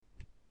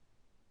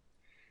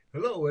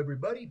Hello,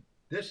 everybody.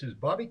 This is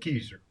Bobby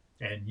Keyser,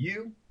 and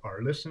you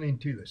are listening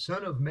to the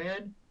Son of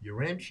Man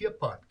Urantia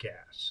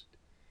podcast.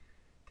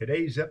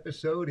 Today's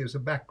episode is a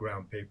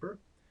background paper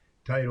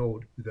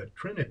titled The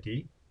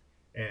Trinity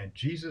and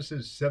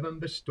Jesus' Seven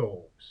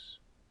Bestowals.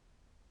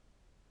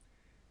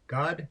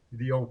 God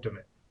the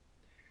Ultimate.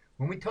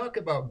 When we talk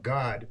about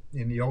God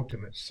in the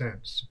ultimate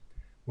sense,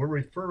 we're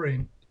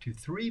referring to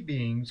three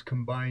beings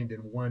combined in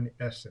one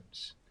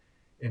essence.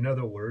 In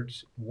other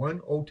words, one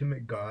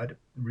ultimate God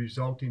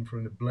resulting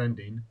from the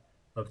blending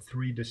of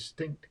three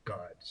distinct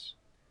gods: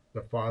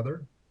 the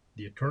Father,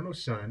 the Eternal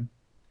Son,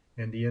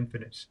 and the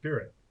Infinite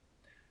Spirit.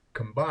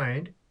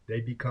 Combined,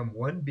 they become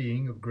one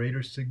being of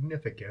greater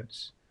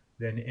significance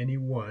than any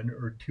one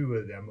or two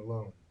of them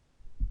alone.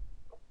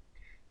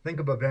 Think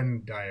of a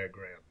Venn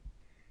diagram.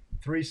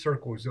 Three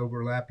circles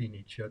overlapping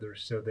each other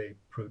so they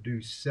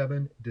produce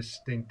seven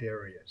distinct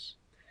areas.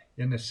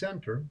 In the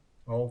center,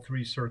 all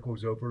three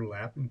circles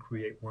overlap and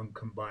create one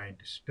combined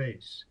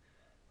space.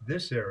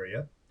 This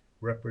area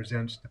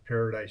represents the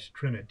Paradise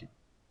Trinity,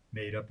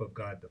 made up of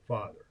God the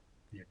Father,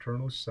 the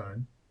Eternal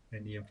Son,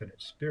 and the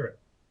Infinite Spirit.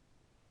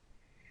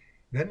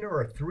 Then there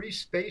are three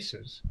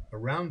spaces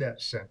around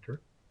that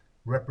center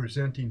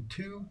representing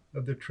two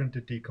of the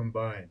Trinity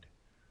combined: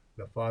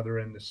 the Father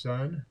and the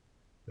Son,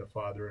 the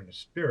Father and the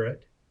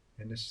Spirit,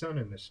 and the Son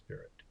and the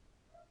Spirit.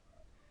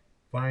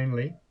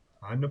 Finally,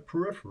 on the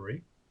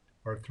periphery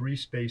are three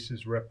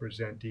spaces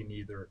representing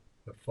either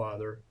the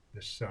Father,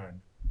 the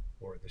Son,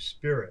 or the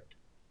Spirit.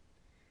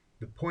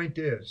 The point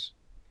is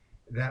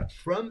that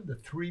from the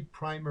three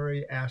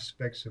primary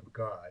aspects of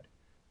God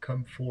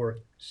come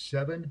forth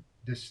seven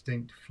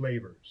distinct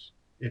flavors,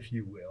 if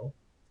you will,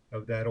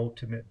 of that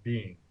ultimate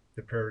being,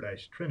 the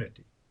Paradise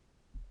Trinity.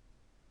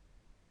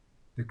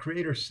 The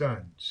Creator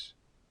Sons.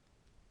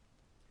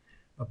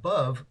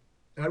 Above,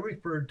 I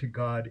referred to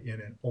God in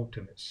an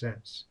ultimate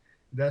sense.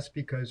 That's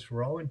because,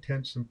 for all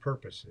intents and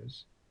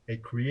purposes, a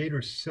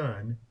Creator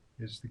Son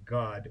is the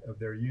God of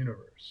their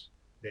universe.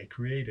 They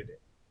created it.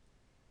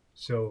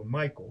 So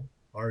Michael,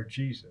 our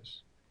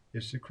Jesus,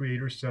 is the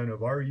Creator Son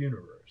of our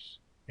universe,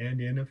 and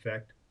in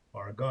effect,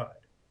 our God.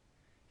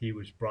 He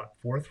was brought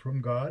forth from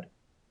God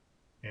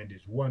and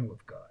is one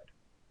with God.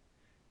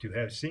 To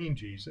have seen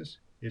Jesus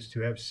is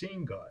to have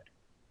seen God,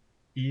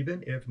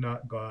 even if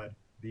not God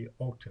the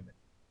ultimate.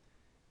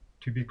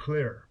 To be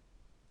clear,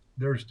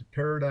 there's the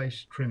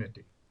Paradise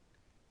Trinity: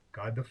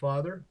 God the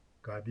Father,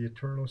 God the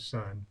Eternal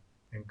Son,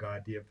 and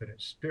God the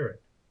Infinite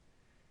Spirit,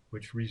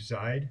 which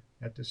reside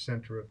at the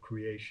center of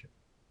creation.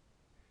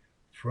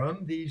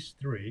 From these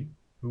three,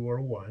 who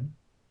are one,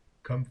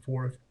 come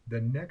forth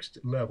the next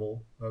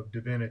level of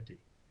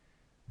divinity,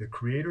 the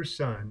Creator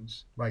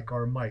Sons, like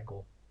our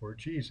Michael or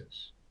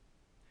Jesus.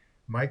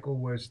 Michael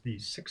was the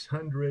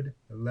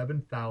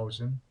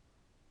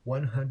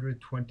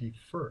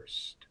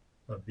 611,121st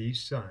of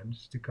these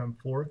sons to come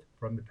forth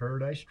from the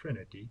Paradise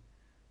Trinity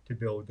to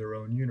build their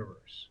own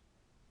universe.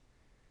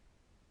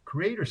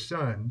 Creator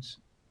Sons,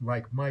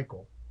 like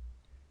Michael,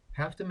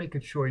 have to make a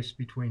choice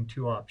between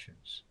two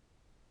options.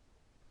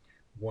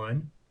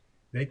 One,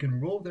 they can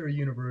rule their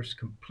universe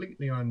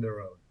completely on their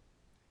own,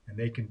 and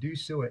they can do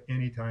so at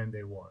any time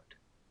they want.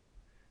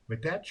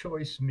 But that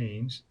choice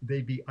means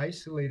they be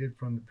isolated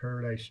from the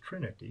Paradise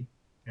Trinity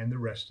and the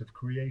rest of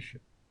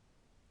creation.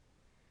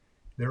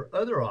 Their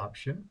other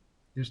option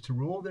is to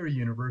rule their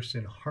universe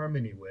in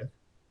harmony with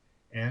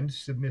and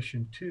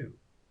submission to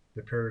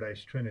the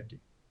Paradise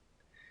Trinity.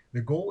 The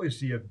goal is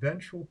the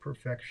eventual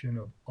perfection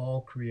of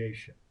all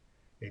creation,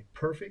 a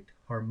perfect,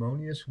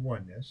 harmonious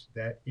oneness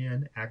that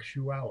in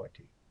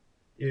actuality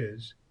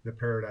is the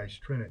Paradise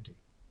Trinity.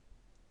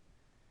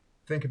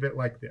 Think of it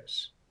like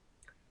this.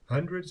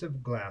 Hundreds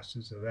of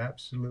glasses of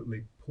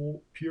absolutely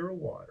pure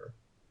water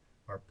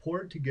are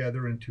poured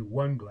together into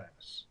one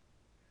glass,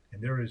 and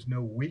there is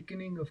no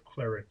weakening of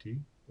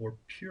clarity or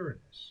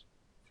pureness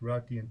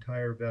throughout the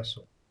entire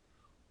vessel.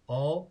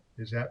 All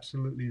is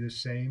absolutely the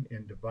same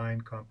in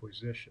divine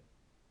composition.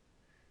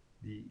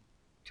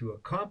 To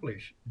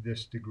accomplish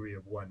this degree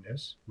of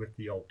oneness with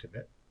the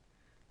ultimate,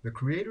 the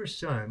Creator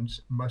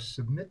Sons must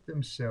submit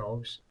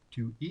themselves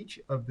to each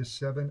of the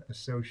seven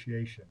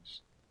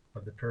associations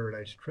of the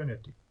Paradise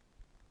Trinity.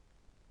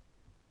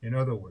 In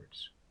other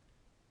words,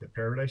 the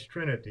Paradise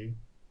Trinity,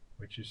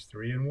 which is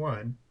three in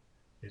one,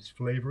 is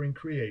flavoring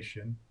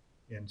creation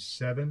in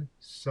seven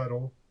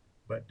subtle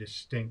but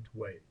distinct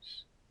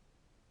ways.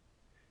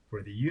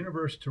 For the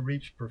universe to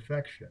reach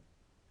perfection,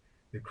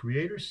 the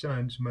Creator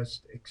Sons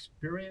must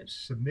experience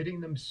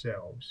submitting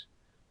themselves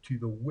to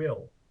the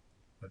will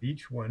of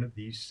each one of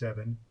these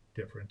seven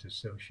different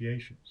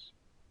associations.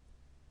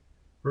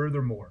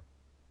 Furthermore,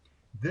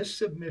 this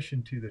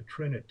submission to the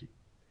Trinity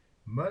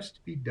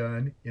must be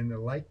done in the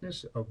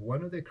likeness of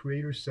one of the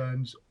Creator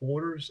Son's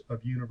orders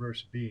of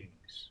universe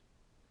beings.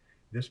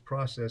 This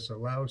process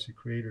allows the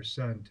Creator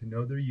Son to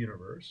know their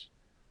universe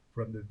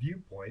from the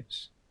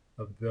viewpoints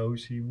of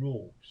those he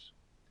rules.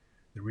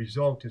 The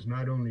result is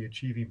not only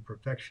achieving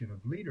perfection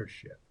of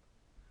leadership,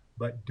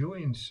 but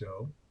doing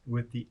so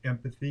with the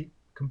empathy,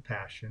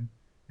 compassion,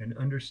 and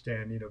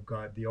understanding of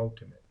God the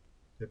ultimate,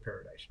 the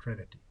Paradise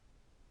Trinity.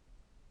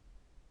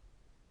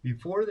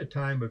 Before the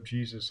time of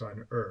Jesus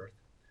on earth,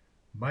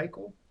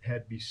 Michael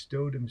had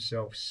bestowed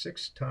himself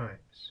 6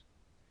 times.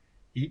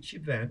 Each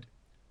event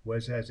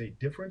was as a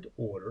different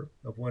order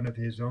of one of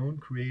his own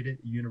created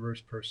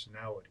universe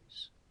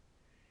personalities,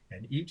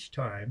 and each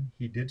time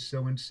he did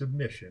so in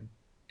submission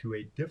to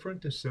a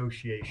different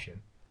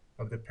association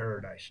of the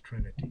Paradise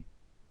Trinity.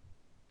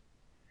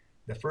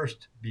 The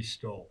first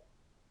bestowal.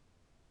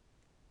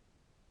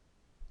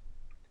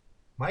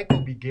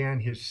 Michael began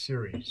his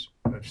series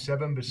of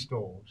 7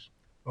 bestowals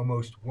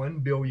almost 1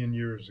 billion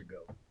years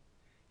ago.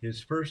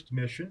 His first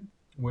mission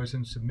was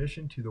in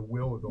submission to the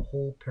will of the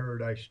whole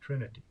Paradise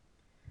Trinity,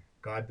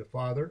 God the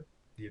Father,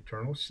 the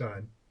Eternal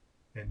Son,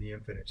 and the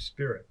Infinite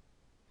Spirit.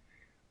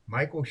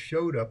 Michael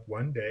showed up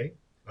one day,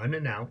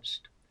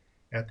 unannounced,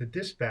 at the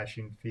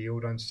dispatching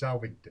field on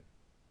Salvington,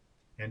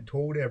 and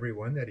told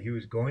everyone that he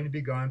was going to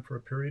be gone for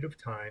a period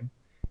of time,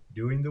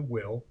 doing the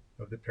will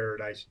of the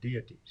Paradise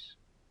deities.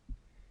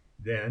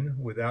 Then,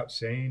 without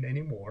saying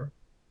any more,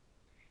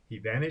 he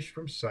vanished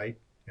from sight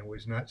and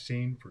was not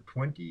seen for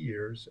 20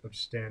 years of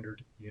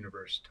standard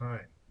universe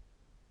time.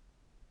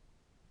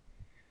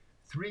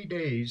 3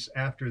 days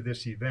after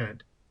this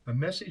event, a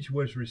message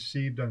was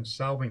received on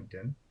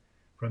Salvington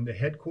from the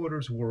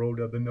headquarters world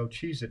of the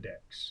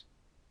Melchizedeks.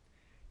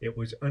 It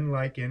was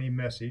unlike any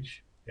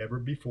message ever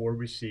before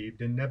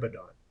received in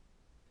Nebadon.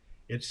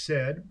 It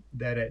said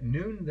that at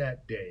noon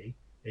that day,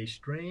 a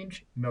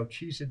strange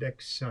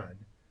Melchizedek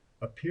son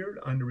appeared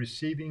on the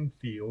receiving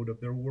field of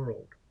their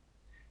world.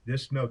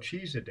 This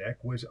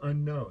Melchizedek was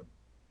unknown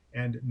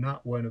and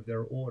not one of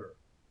their order,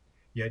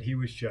 yet he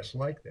was just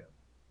like them.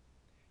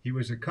 He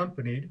was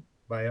accompanied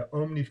by an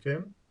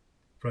omnifem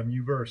from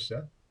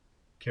Uversa,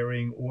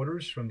 carrying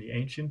orders from the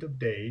Ancient of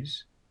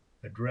Days,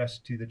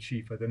 addressed to the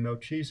chief of the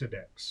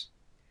Melchizedeks.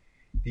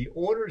 The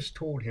orders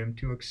told him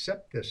to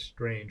accept this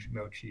strange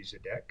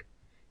Melchizedek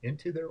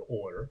into their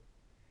order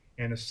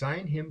and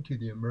assign him to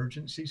the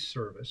emergency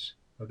service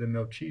of the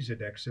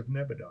Melchizedeks of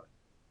Nebadon.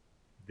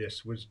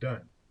 This was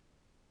done.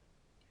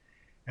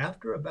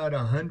 After about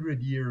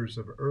 100 years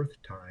of Earth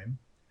time,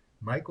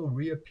 Michael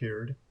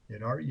reappeared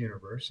in our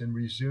universe and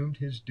resumed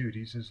his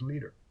duties as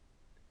leader.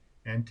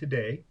 And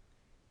today,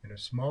 in a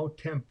small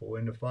temple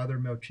in the Father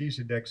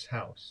Melchizedek's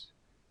house,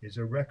 is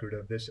a record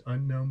of this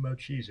unknown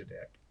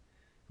Melchizedek,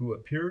 who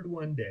appeared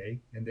one day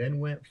and then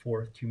went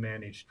forth to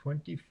manage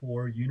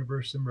 24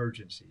 universe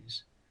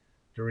emergencies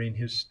during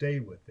his stay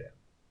with them.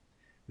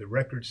 The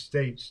record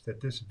states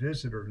that this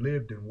visitor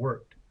lived and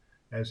worked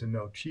as a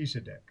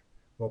Melchizedek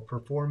while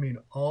performing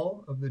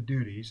all of the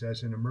duties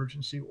as an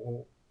emergency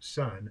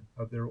son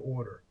of their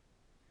order.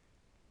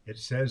 It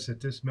says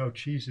that this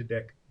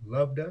Melchizedek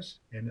loved us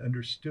and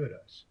understood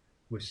us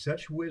with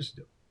such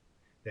wisdom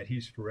that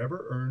he's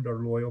forever earned our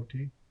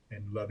loyalty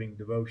and loving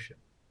devotion.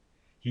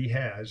 He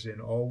has,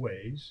 in all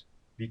ways,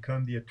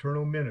 become the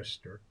eternal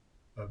minister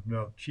of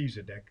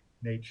Melchizedek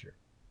nature.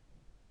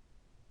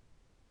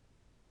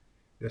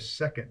 The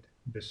second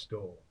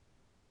bestowal.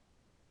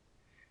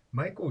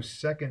 Michael's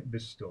second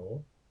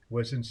bestowal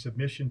was in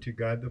submission to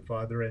God the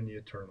Father and the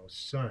Eternal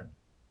Son.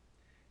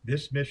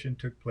 This mission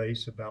took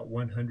place about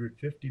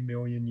 150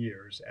 million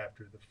years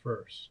after the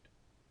first.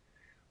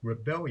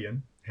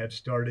 Rebellion had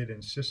started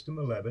in System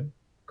 11,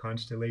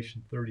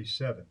 Constellation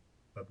 37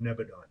 of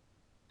Nebadon.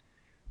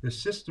 The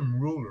system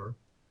ruler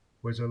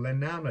was a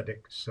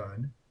Lenanadic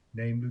son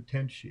named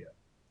Lutentia,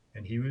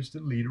 and he was the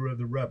leader of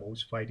the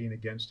rebels fighting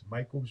against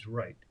Michael's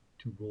right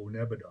to rule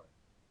Nebadon.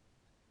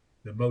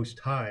 The Most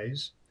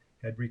Highs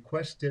had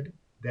requested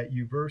that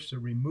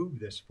Uversa remove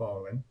this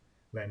fallen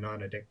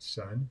Lenanadic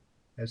son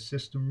as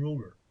system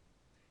ruler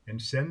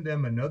and send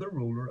them another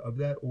ruler of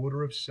that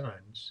order of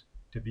sons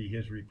to be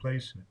his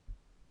replacement.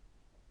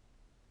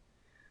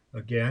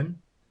 Again,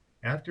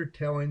 after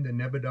telling the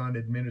Nebadon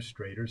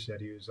administrators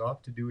that he was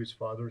off to do his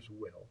father's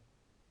will,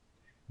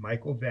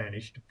 Michael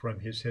vanished from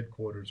his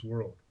headquarters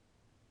world.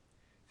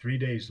 3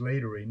 days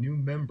later, a new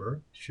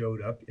member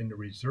showed up in the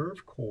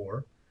reserve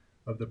corps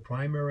of the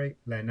primary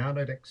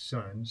Lenanadic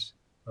sons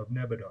of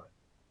Nebadon.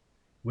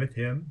 With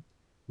him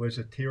was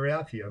a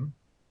Terathium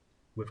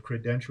with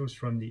credentials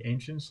from the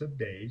Ancients of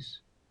Days,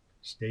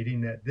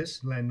 stating that this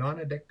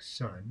Lenanadic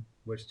son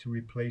was to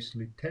replace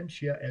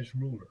Lutentia as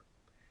ruler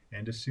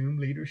and assume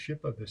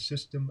leadership of the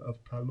system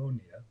of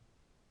Palonia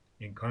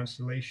in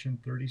Constellation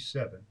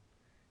 37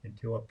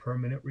 until a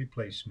permanent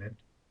replacement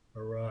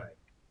arrived.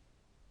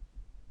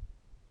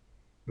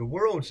 The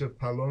worlds of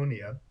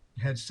Palonia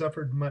had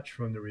suffered much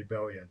from the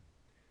rebellion.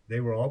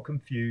 They were all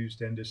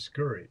confused and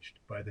discouraged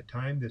by the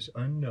time this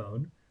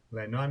unknown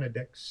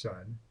Lenanadic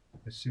son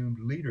assumed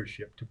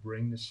leadership to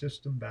bring the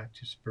system back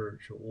to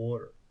spiritual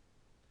order.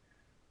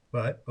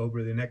 But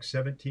over the next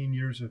 17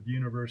 years of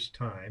universe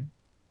time,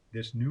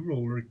 this new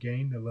ruler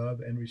gained the love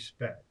and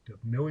respect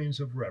of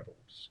millions of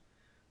rebels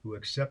who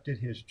accepted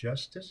his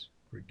justice,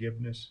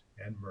 forgiveness,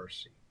 and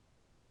mercy.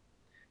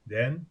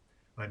 Then,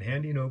 on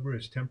handing over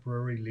his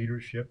temporary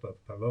leadership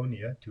of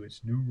Palonia to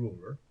its new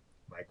ruler,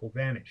 Michael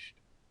vanished.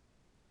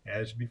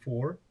 As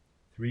before,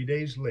 3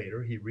 days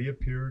later he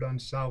reappeared on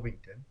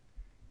Salvington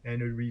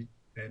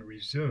and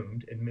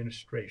resumed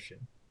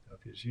administration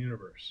of his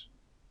universe.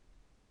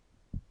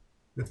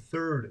 The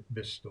third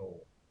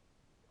bestowal.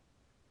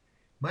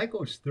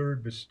 Michael's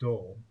third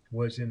bestowal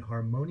was in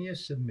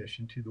harmonious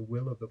submission to the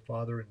will of the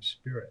Father and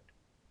Spirit.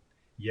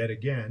 Yet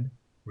again,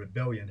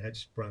 rebellion had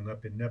sprung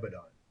up in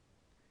Nebadon.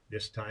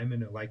 This time,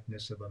 in the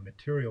likeness of a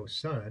material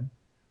son,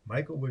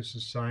 Michael was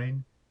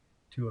assigned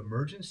to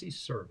emergency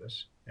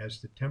service as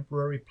the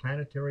temporary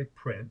planetary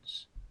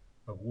prince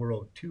of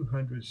World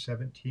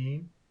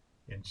 217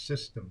 in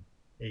System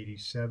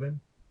 87,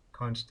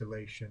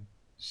 Constellation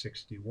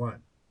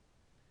 61.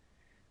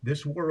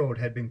 This world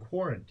had been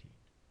quarantined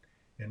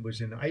and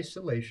was in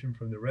isolation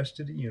from the rest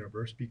of the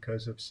universe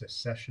because of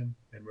secession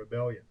and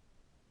rebellion.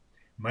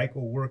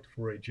 Michael worked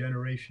for a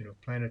generation of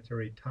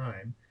planetary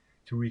time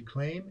to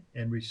reclaim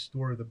and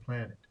restore the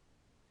planet,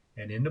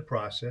 and in the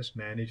process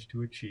managed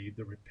to achieve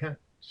the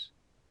repentance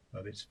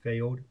of its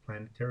failed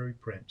planetary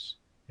prince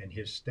and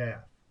his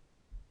staff.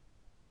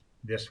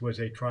 This was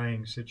a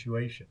trying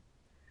situation.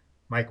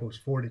 Michael's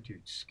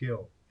fortitude,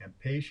 skill, and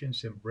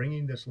patience in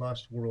bringing this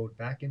lost world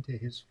back into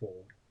his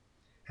fold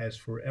has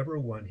forever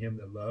won him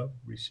the love,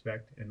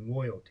 respect, and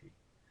loyalty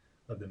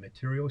of the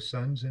material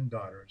sons and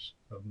daughters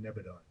of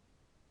Nebadon.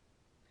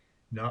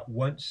 Not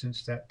once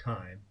since that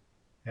time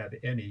have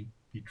any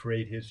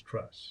betrayed his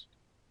trust.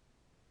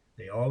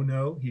 They all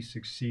know he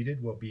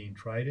succeeded while being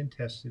tried and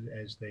tested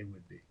as they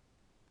would be.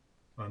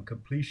 On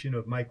completion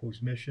of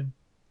Michael's mission,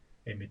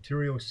 a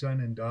material son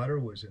and daughter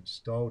was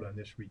installed on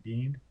this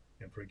redeemed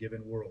and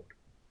forgiven world.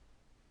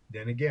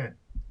 Then again,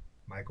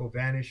 Michael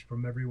vanished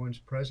from everyone's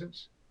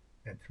presence,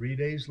 and 3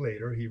 days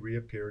later he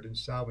reappeared in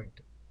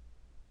Salvington.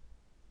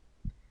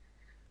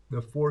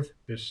 The fourth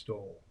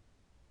bestowal.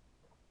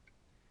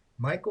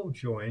 Michael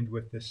joined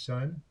with the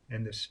Son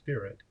and the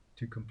Spirit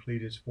to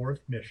complete his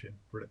fourth mission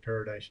for the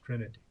Paradise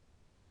Trinity.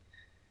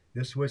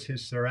 This was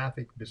his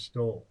seraphic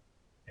bestowal,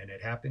 and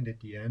it happened at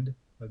the end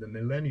of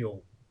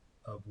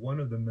one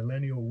of the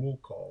millennial roll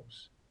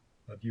calls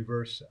of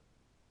Uversa.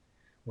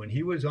 When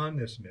he was on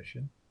this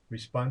mission,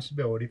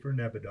 responsibility for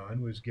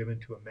Nebadon was given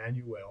to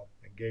Emmanuel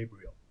and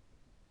Gabriel.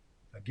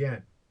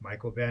 Again,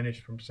 Michael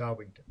vanished from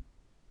Salvington.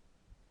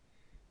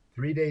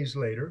 3 days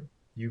later,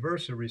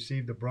 Uversa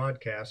received a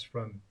broadcast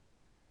from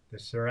the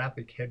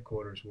seraphic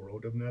headquarters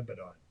world of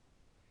Nebadon.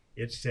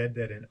 It said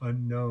that an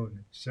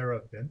unknown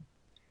seraphim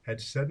had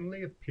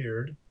suddenly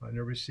appeared on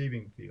the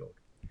receiving field.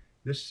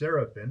 This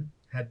seraphim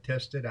had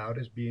tested out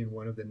as being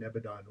one of the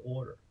Nebadon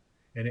order,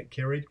 and it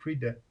carried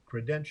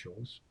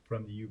credentials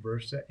from the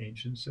Uversa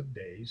Ancients of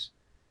Days,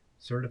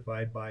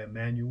 certified by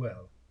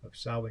Emmanuel of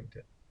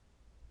Salvington.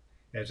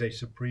 As a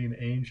supreme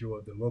angel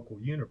of the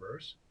local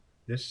universe,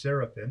 this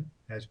seraphim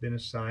has been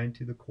assigned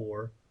to the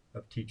Corps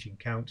of Teaching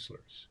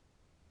Counselors.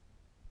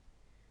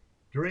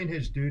 During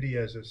his duty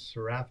as a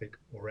seraphic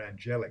or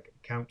angelic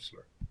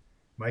counselor,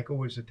 Michael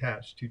was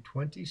attached to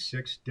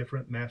 26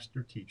 different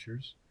master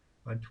teachers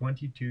on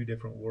 22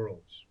 different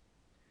worlds.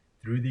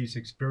 Through these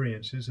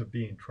experiences of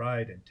being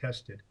tried and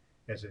tested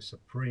as a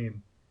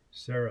supreme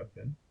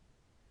seraphim,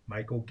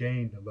 Michael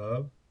gained the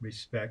love,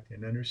 respect,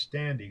 and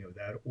understanding of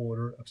that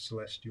order of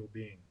celestial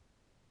being.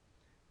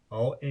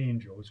 All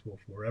angels will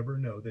forever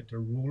know that their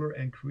ruler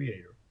and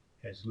creator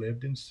has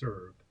lived and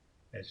served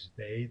as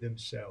they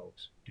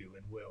themselves do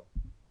and will.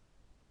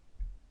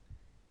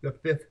 The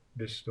fifth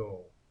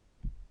bestowal.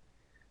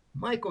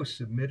 Michael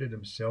submitted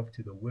himself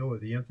to the will of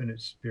the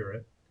infinite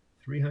Spirit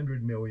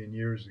 300 million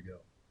years ago.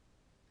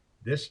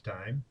 This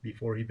time,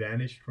 before he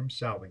vanished from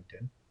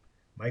Salvington,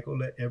 Michael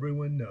let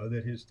everyone know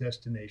that his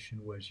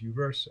destination was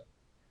Uversa,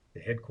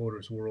 the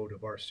headquarters world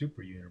of our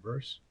super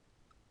universe,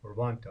 or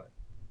Vonton.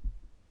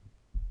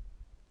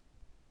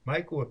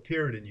 Michael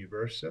appeared in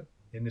Uversa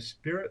in the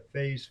spirit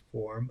phase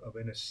form of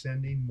an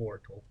ascending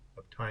mortal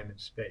of time and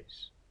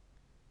space.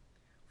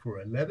 For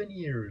 11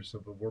 years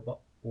of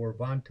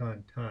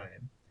Orvonton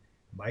time,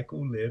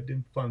 Michael lived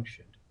and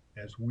functioned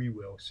as we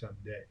will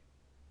someday.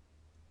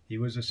 He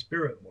was a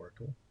spirit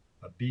mortal,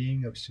 a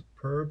being of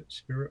superb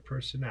spirit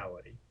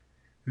personality,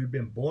 who'd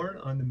been born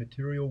on the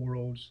material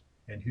worlds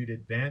and who'd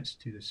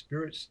advanced to the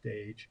spirit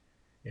stage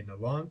in the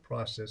long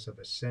process of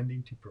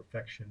ascending to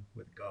perfection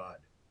with God.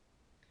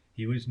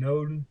 He was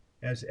known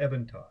as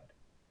Evantod,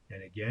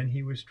 and again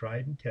he was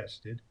tried and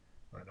tested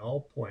on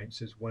all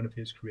points as one of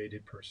his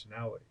created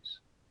personalities,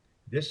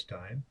 this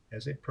time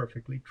as a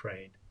perfectly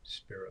trained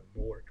spirit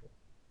mortal.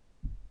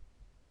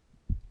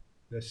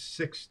 The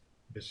sixth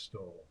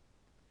bestowal.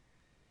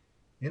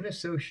 In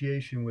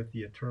association with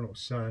the Eternal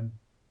Son,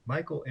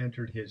 Michael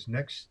entered his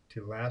next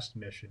to last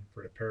mission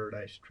for the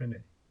Paradise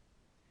Trinity.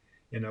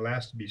 In the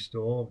last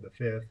bestowal of the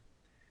fifth,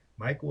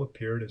 Michael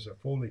appeared as a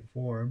fully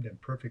formed and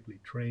perfectly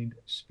trained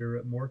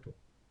spirit mortal,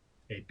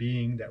 a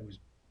being that was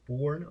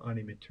born on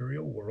a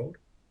material world,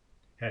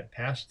 had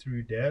passed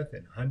through death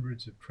and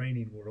hundreds of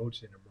training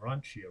worlds in the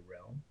Morontia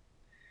realm,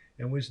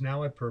 and was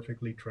now a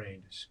perfectly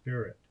trained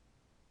spirit.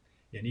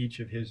 In each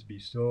of his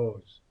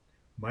bestowals,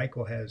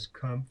 Michael has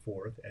come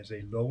forth as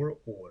a lower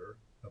order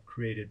of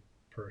created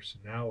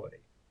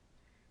personality.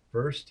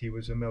 First, he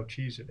was a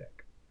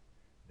Melchizedek,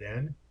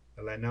 then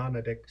a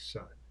Lananadic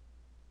son,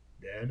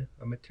 then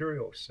a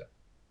material son,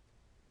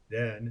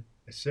 then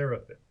a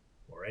seraphim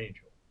or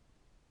angel,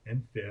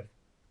 and fifth,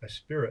 a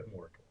spirit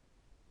mortal.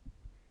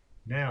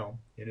 Now,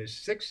 in his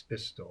sixth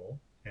bestowal,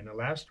 and the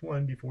last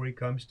one before he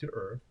comes to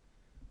earth,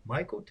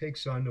 Michael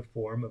takes on the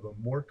form of a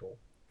mortal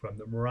from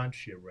the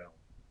Morontia realm.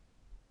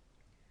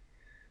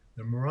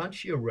 The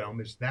Morontia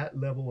realm is that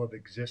level of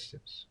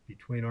existence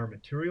between our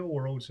material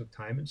worlds of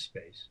time and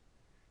space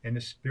and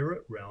the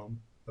spirit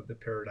realm of the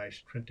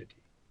Paradise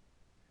Trinity.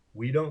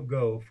 We don't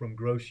go from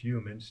gross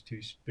humans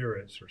to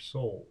spirits or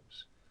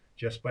souls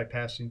just by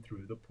passing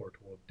through the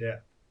portal of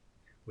death.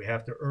 We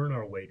have to earn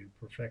our way to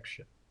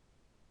perfection.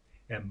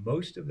 And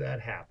most of that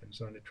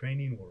happens on the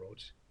training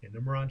worlds in the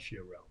Morontia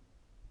realm.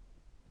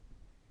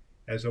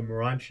 As a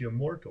Morontia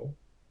mortal,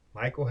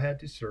 Michael had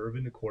to serve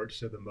in the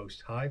courts of the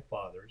Most High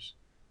Fathers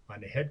on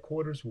the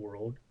headquarters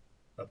world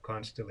of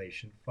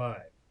Constellation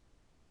 5.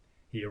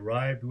 He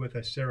arrived with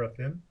a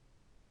seraphim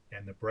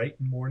and the bright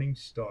morning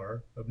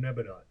star of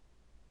Nebadon.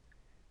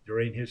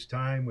 During his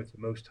time with the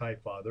Most High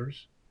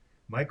Fathers,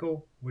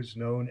 Michael was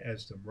known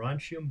as the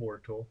Morontia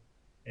Mortal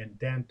and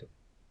Dantum.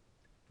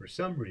 For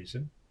some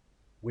reason,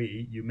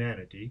 we,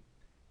 humanity,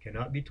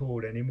 cannot be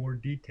told any more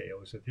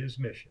details of his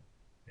mission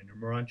in the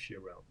Morontia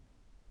realm.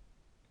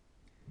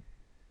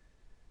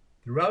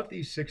 Throughout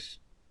these 6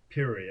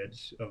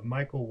 periods of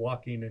Michael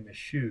walking in the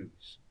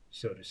shoes,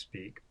 so to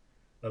speak,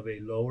 of a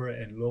lower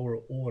and lower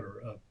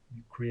order of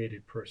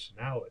created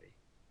personality,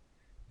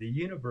 the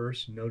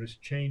universe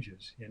noticed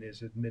changes in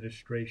his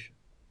administration.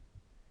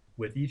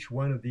 With each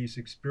one of these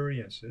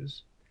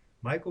experiences,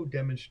 Michael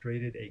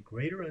demonstrated a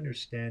greater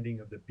understanding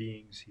of the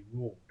beings he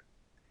ruled.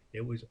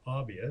 It was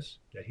obvious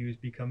that he was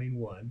becoming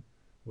one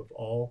with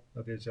all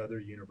of his other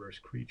universe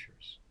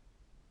creatures.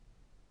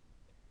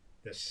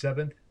 The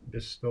 7th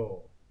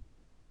bestowal.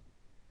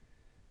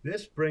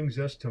 This brings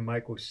us to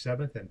Michael's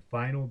 7th and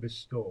final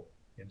bestowal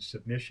in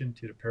submission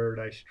to the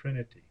Paradise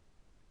Trinity,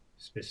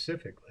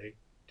 specifically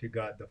to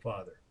God the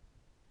Father.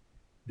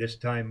 This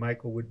time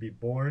Michael would be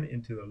born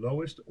into the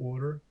lowest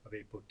order of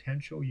a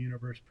potential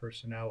universe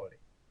personality,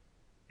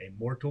 a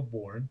mortal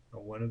born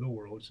on one of the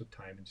worlds of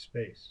time and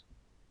space.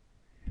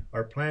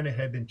 Our planet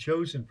had been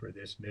chosen for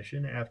this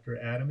mission after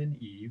Adam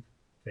and Eve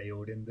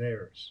failed in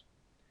theirs.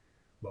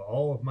 While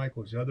all of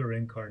Michael's other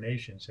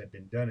incarnations had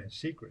been done in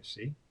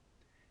secrecy,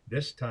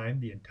 this time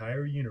the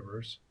entire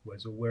universe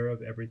was aware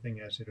of everything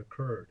as it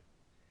occurred.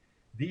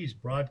 These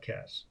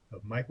broadcasts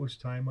of Michael's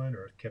time on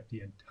Earth kept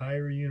the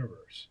entire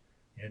universe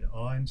in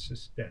awe and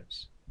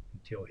suspense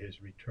until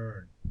his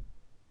return.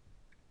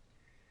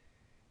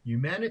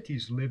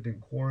 Humanity's lived in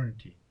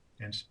quarantine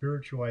and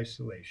spiritual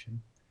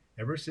isolation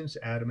ever since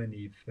Adam and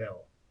Eve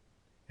fell,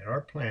 and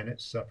our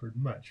planet suffered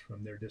much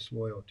from their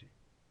disloyalty.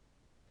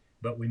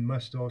 But we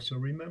must also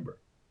remember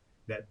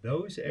that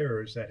those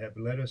errors that have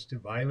led us to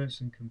violence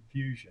and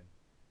confusion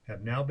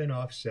have now been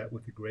offset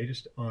with the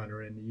greatest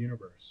honor in the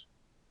universe.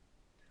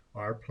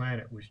 Our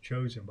planet was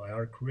chosen by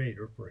our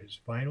Creator for his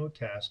final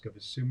task of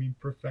assuming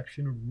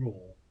perfection of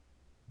rule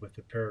with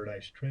the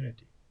Paradise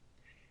Trinity,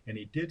 and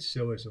he did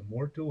so as a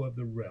mortal of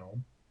the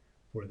realm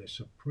for the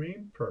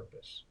supreme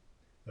purpose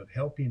of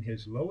helping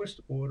his lowest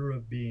order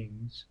of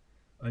beings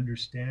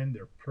understand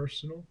their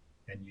personal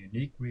and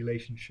unique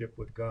relationship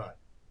with God.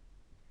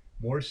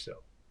 More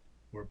so,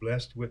 we're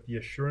blessed with the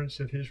assurance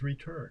of his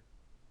return,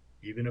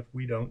 even if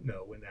we don't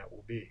know when that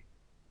will be.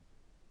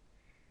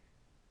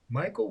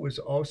 Michael was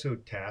also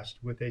tasked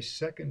with a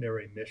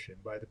secondary mission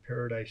by the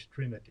Paradise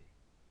Trinity.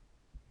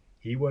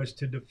 He was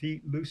to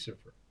defeat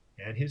Lucifer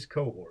and his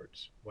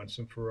cohorts once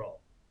and for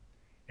all,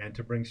 and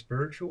to bring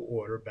spiritual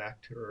order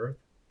back to Earth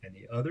and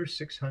the other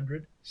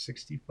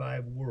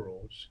 665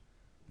 worlds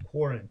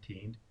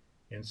quarantined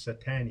in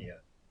Satania.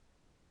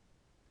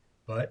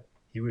 But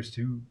he was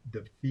to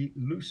defeat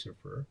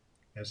Lucifer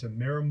as a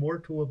mere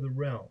mortal of the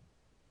realm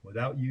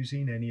without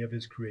using any of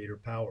his creator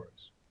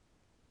powers.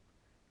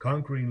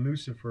 Conquering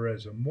Lucifer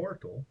as a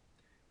mortal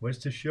was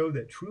to show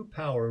that true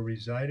power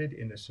resided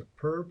in the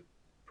superb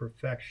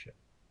perfection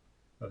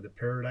of the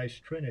Paradise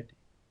Trinity,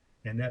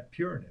 and that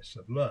pureness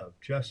of love,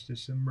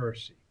 justice, and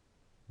mercy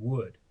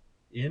would,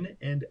 in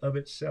and of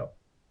itself,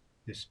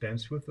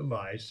 dispense with the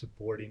lies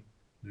supporting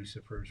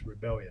Lucifer's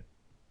rebellion.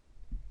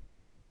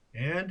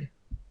 And,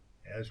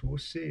 as we'll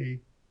see,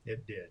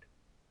 it did.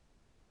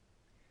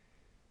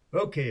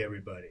 Okay,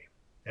 everybody,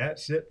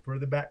 that's it for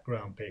the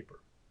background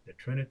paper, the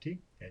Trinity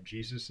and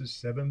Jesus'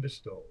 7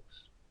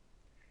 bestowals.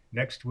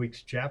 Next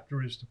week's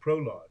chapter is the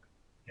prologue,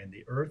 and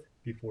the earth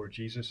before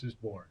Jesus is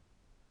born.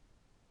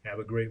 Have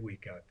a great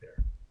week out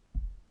there.